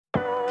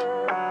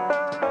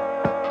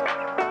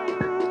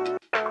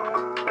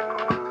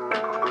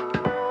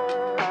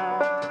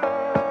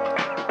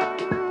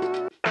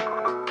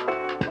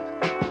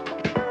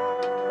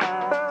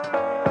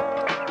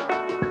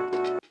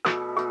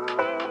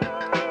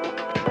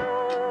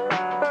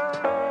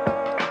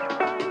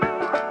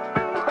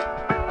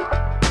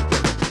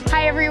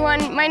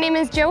everyone, my name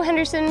is Jo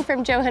Henderson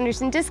from Jo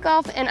Henderson Disc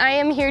Golf, and I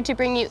am here to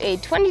bring you a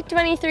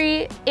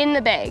 2023 in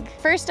the bag.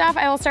 First off,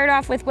 I will start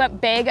off with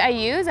what bag I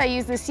use. I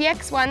use the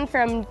CX1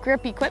 from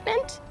Grip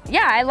Equipment.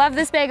 Yeah, I love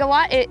this bag a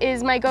lot. It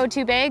is my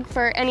go-to bag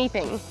for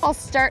anything. I'll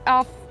start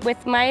off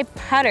with my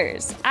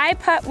putters. I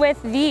putt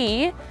with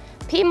the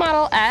P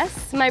Model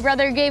S. My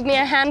brother gave me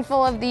a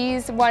handful of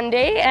these one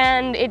day,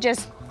 and it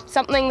just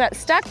something that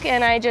stuck,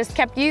 and I just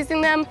kept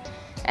using them.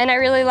 And I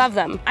really love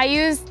them. I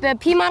use the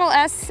P Model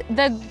S,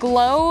 the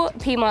Glow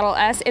P Model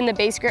S in the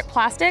base grip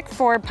plastic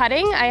for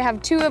putting. I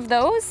have 2 of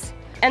those.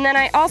 And then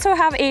I also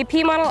have a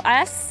P Model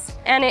S,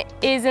 and it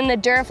is in the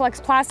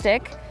Duraflex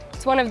plastic.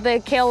 It's one of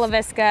the Kale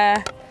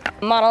LaVisca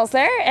models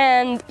there.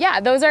 And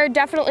yeah, those are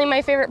definitely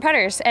my favorite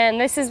putters. And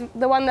this is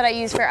the one that I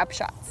use for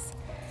upshots.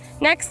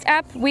 Next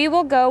up, we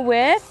will go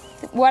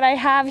with what I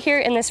have here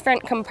in this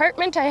front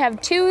compartment. I have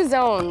 2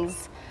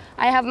 zones.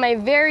 I have my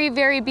very,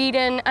 very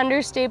beaten,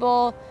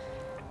 understable,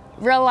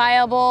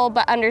 reliable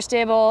but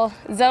understable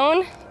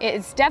zone.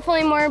 It's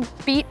definitely more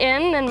beat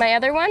in than my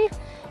other one.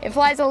 It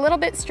flies a little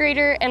bit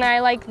straighter, and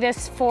I like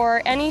this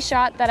for any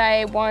shot that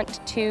I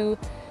want to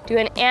do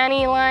an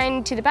Annie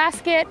line to the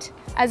basket,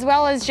 as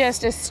well as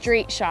just a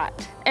straight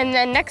shot. And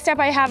then next up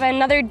I have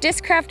another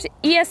Discraft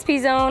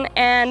ESP zone,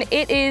 and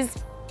it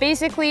is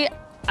basically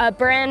a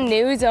brand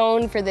new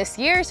zone for this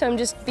year, so I'm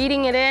just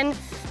beating it in,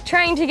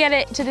 trying to get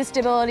it to the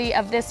stability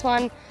of this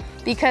one,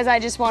 because I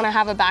just want to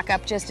have a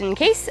backup just in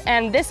case.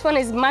 And this one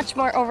is much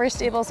more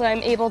overstable, so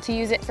I'm able to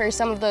use it for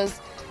some of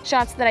those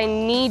shots that I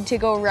need to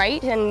go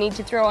right and need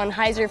to throw on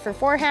hyzer for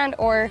forehand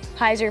or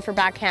hyzer for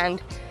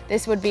backhand.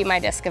 This would be my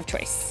disc of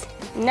choice.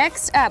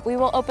 Next up, we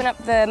will open up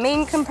the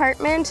main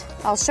compartment.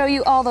 I'll show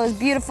you all those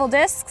beautiful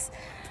discs.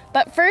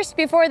 But first,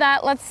 before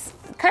that, let's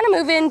kind of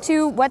move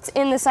into what's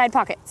in the side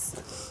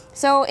pockets.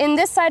 So in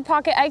this side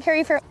pocket, I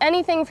carry for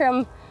anything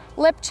from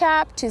lip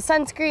chap to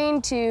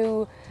sunscreen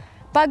to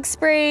bug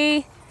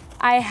spray.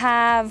 I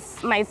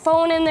have my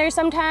phone in there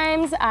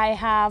sometimes. I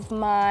have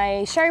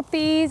my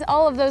Sharpies,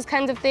 all of those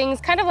kinds of things,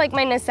 kind of like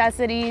my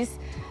necessities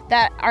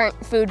that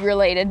aren't food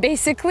related,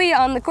 basically,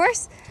 on the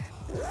course.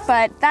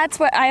 But that's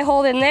what I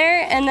hold in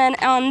there. And then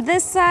on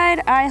this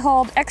side, I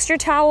hold extra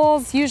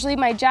towels, usually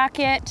my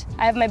jacket.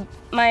 I have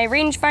my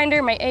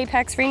rangefinder, my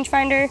Apex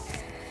rangefinder,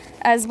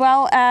 as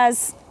well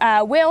as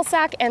a whale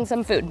sack and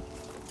some food.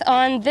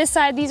 On this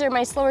side, these are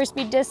my slower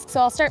speed discs,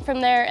 so I'll start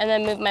from there and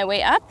then move my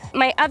way up.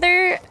 My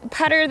other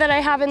putter that I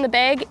have in the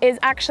bag is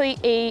actually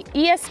a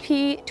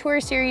ESP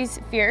Tour Series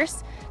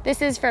Fierce.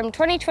 This is from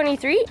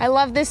 2023. I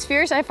love this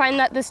Fierce. I find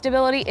that the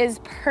stability is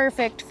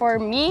perfect for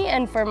me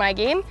and for my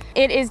game.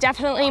 It is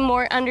definitely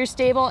more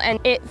understable, and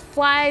it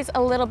flies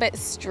a little bit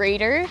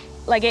straighter,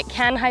 like it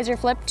can hyzer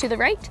flip to the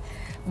right.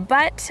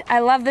 But I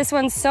love this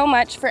one so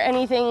much for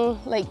anything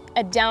like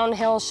a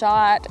downhill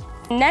shot.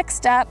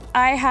 Next up,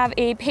 I have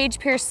a Page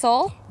Pierce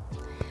sole.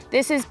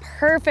 This is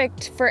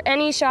perfect for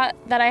any shot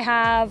that I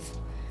have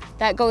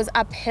that goes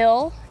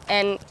uphill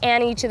and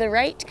Annie to the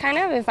right, kind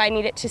of, if I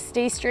need it to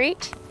stay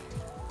straight.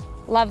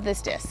 Love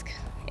this disc.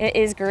 It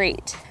is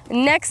great.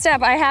 Next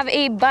up, I have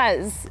a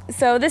Buzz.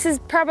 So this is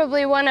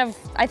probably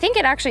I think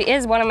it actually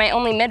is one of my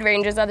only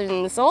mid-ranges other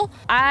than the sole.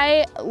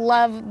 I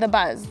love the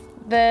Buzz.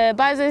 The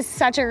Buzz is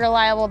such a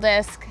reliable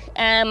disc,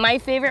 and my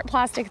favorite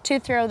plastic to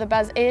throw the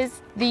Buzz is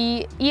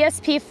the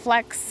ESP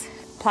Flex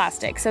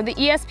plastic. So the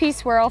ESP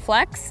Swirl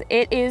Flex,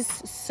 it is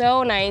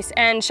so nice.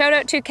 And shout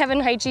out to Kevin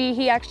Heiche,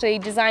 he actually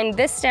designed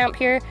this stamp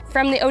here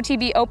from the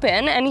OTB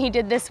Open, and he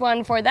did this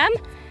one for them.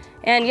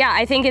 And yeah,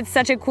 I think it's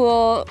such a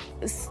cool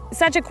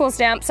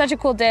stamp, such a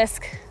cool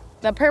disc.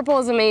 The purple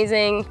is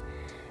amazing,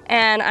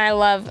 and I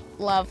love,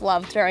 love,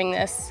 love throwing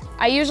this.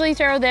 I usually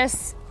throw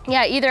this,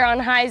 yeah, either on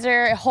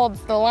hyzer, it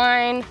holds the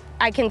line.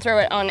 I can throw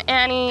it on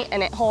Annie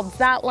and it holds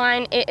that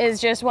line. It is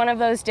just one of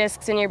those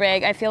discs in your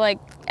bag. I feel like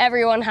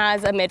everyone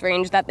has a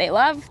mid-range that they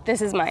love.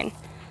 This is mine.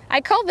 I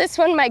call this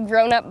one my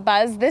grown-up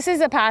Buzz. This is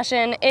a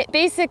Passion. It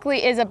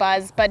basically is a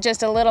Buzz, but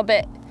just a little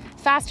bit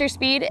faster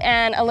speed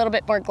and a little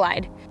bit more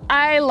glide.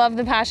 I love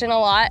the Passion a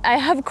lot. I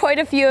have quite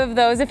a few of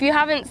those. If you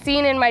haven't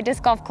seen in my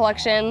disc golf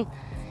collection,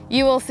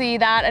 you will see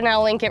that, and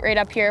I'll link it right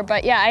up here.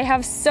 But yeah, I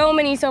have so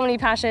many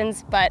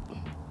Passions, but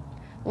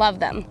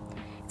love them.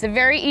 It's a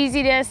very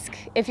easy disc.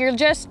 If you're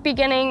just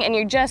beginning and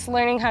you're just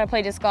learning how to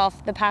play disc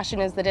golf, the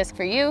Passion is the disc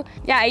for you.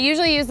 Yeah, I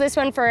usually use this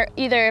one for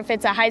either if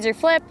it's a hyzer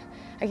flip,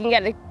 I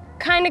can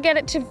kind of get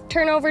it to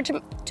turn over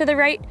to the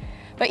right.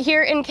 But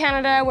here in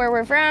Canada, where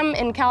we're from,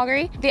 in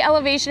Calgary, the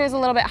elevation is a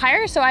little bit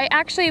higher, so I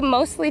actually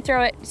mostly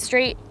throw it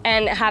straight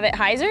and have it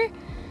hyzer.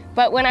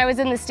 But when I was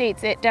in the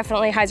States, it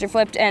definitely hyzer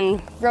flipped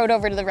and rode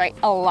over to the right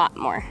a lot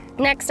more.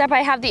 Next up,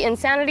 I have the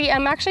Insanity.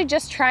 I'm actually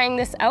just trying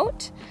this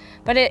out,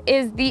 but it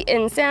is the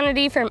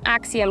Insanity from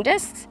Axiom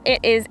Discs. It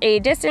is a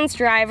distance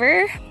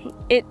driver.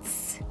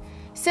 It's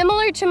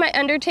similar to my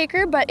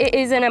Undertaker, but it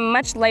is in a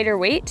much lighter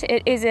weight.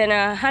 It is in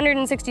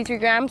 163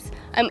 grams.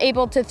 I'm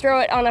able to throw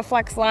it on a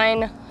flex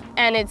line,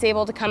 and it's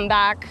able to come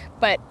back,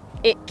 but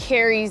it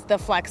carries the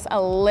flex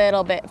a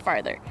little bit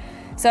farther.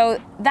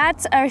 So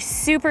that's a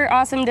super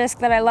awesome disc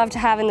that I love to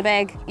have in the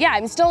bag. Yeah,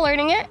 I'm still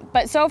learning it,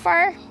 but so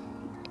far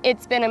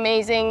it's been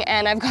amazing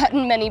and I've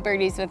gotten many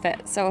birdies with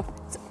it. So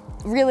it's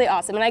really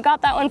awesome. And I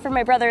got that one from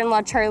my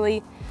brother-in-law,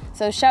 Charlie.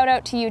 So shout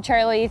out to you,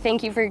 Charlie.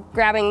 Thank you for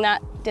grabbing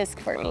that disc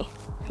for me.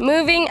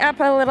 Moving up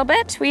a little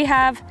bit, we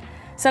have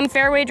some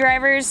fairway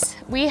drivers.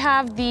 We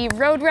have the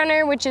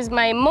Roadrunner, which is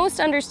my most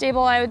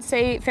understable, I would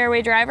say,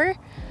 fairway driver.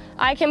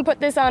 I can put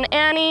this on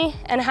Annie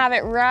and have it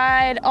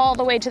ride all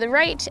the way to the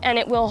right and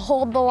it will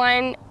hold the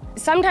line,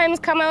 sometimes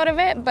come out of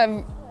it, but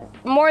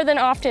more than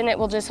often it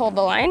will just hold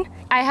the line.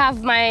 I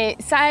have my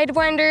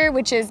Sidewinder,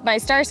 which is my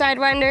Star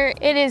Sidewinder.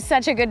 It is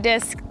such a good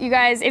disc. You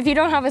guys, if you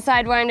don't have a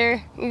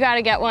Sidewinder, you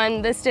gotta get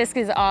one. This disc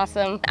is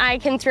awesome. I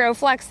can throw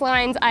flex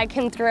lines, I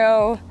can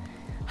throw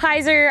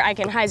hyzer, I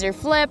can hyzer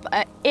flip.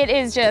 It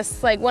is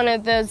just like one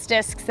of those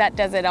discs that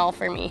does it all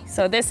for me.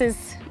 So this is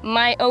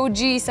my OG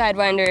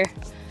Sidewinder.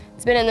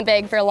 It's been in the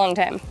bag for a long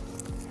time.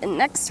 The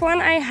next one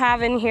I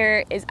have in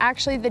here is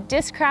actually the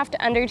Discraft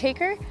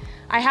Undertaker.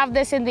 I have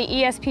this in the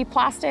ESP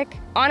plastic.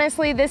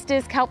 Honestly, this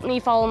disc helped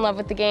me fall in love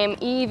with the game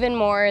even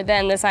more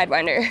than the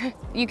Sidewinder.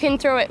 You can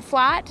throw it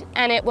flat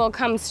and it will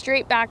come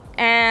straight back,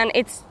 and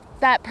it's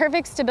that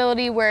perfect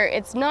stability where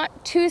it's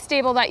not too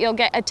stable that you'll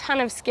get a ton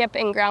of skip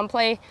in ground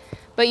play,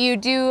 but you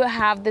do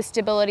have the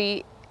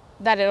stability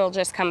that it'll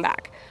just come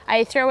back.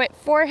 I throw it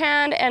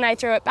forehand and I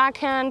throw it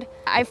backhand.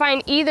 I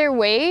find either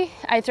way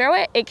I throw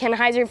it, it can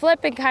hyzer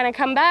flip and kind of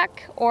come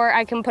back, or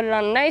I can put it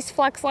on a nice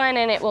flex line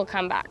and it will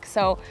come back.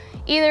 So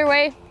either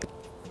way,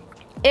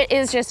 it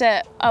is just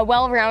a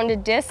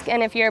well-rounded disc,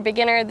 and if you're a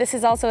beginner, this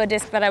is also a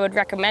disc that I would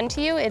recommend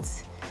to you.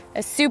 It's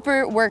a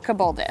super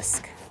workable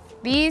disc.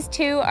 These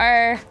two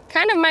are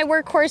kind of my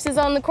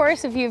workhorses on the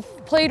course. If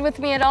you've played with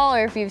me at all,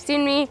 or if you've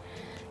seen me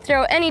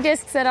throw any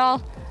discs at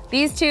all,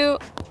 these two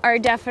are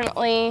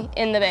definitely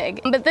in the bag.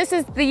 But this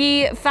is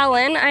the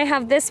Felon. I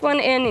have this one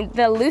in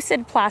the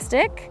Lucid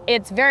plastic.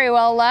 It's very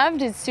well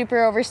loved. It's super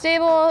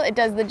overstable. It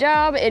does the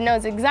job. It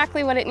knows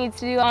exactly what it needs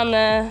to do on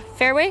the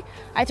fairway.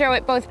 I throw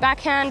it both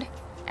backhand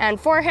and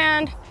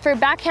forehand. For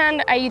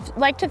backhand, I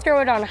like to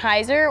throw it on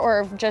hyzer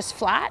or just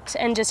flat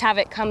and just have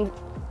it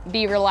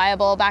be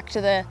reliable back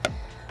to the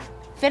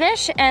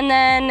finish. And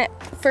then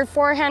for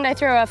forehand, I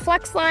throw a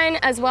flex line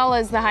as well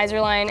as the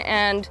hyzer line,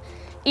 and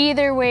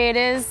either way it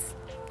is,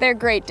 they're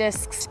great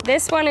discs.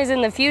 This one is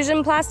in the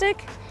Fusion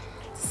plastic,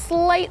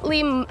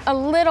 slightly a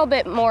little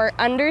bit more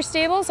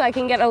understable, so I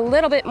can get a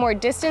little bit more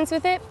distance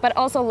with it, but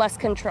also less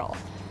control.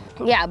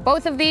 Yeah,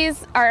 both of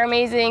these are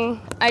amazing.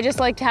 I just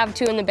like to have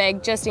two in the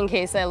bag just in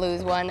case I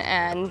lose one,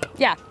 and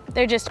yeah,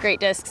 they're just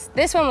great discs.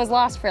 This one was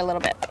lost for a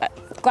little bit,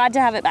 but glad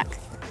to have it back.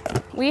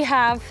 We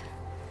have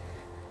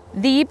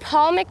the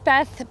Paul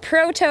Macbeth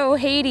Proto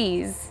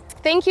Hades.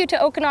 Thank you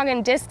to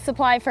Okanagan Disc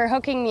Supply for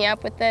hooking me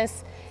up with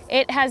this.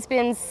 It has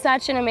been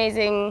such an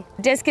amazing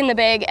disc in the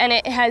bag, and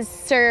it has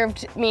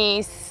served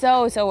me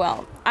so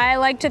well. I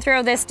like to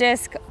throw this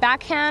disc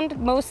backhand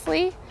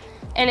mostly,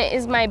 and it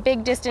is my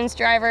big distance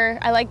driver.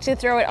 I like to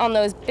throw it on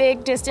those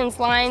big distance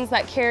lines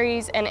that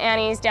carries and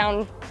annies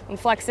down and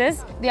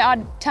flexes. The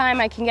odd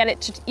time I can get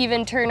it to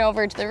even turn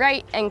over to the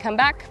right and come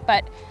back,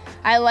 but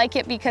I like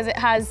it because it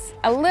has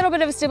a little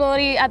bit of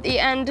stability at the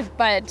end,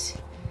 but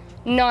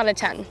not a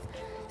ton.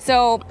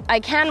 So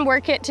I can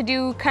work it to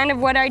do kind of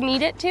what I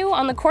need it to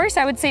on the course.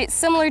 I would say it's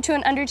similar to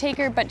an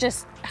Undertaker, but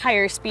just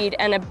higher speed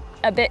and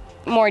a bit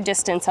more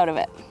distance out of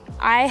it.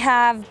 I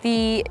have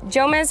the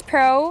Jomez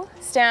Pro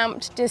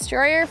stamped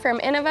Destroyer from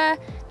Innova.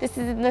 This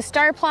is in the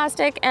Star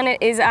plastic and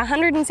it is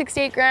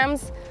 168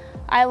 grams.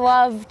 I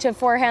love to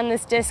forehand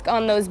this disc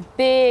on those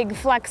big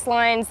flex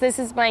lines. This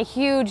is my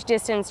huge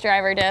distance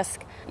driver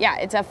disc. Yeah,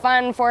 it's a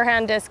fun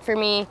forehand disc for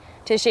me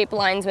to shape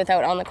lines with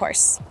out on the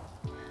course.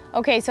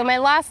 Okay, so my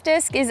last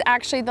disc is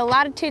actually the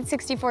Latitude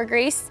 64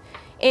 Grace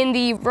in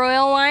the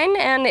Royal line,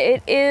 and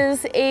it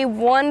is a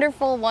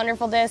wonderful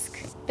disc.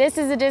 This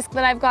is a disc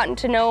that I've gotten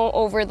to know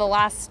over the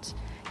last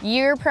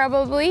year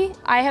probably.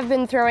 I have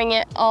been throwing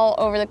it all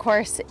over the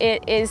course.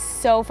 It is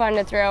so fun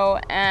to throw,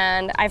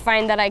 and I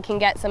find that I can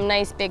get some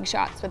nice big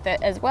shots with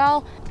it as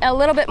well. A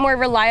little bit more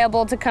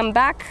reliable to come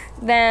back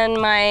than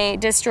my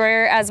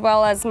Destroyer as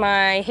well as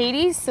my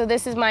Hades. So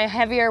this is my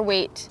heavier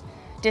weight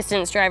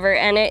distance driver,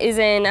 and it is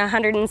in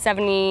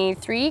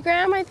 173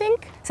 gram, I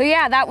think. So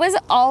yeah, that was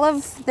all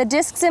of the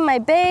discs in my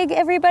bag,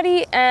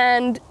 everybody,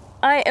 and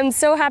I am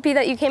so happy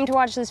that you came to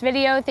watch this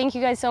video. Thank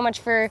you guys so much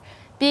for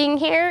being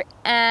here,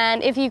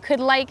 and if you could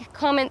like,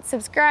 comment,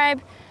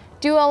 subscribe,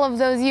 do all of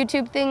those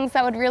YouTube things,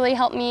 that would really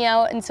help me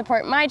out and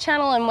support my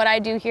channel and what I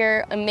do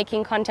here and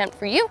making content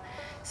for you.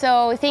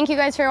 So thank you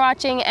guys for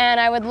watching, and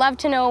I would love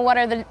to know what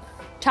are the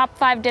top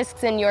 5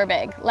 discs in your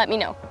bag. Let me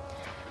know.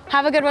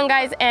 Have a good one,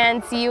 guys,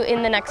 and see you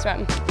in the next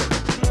one.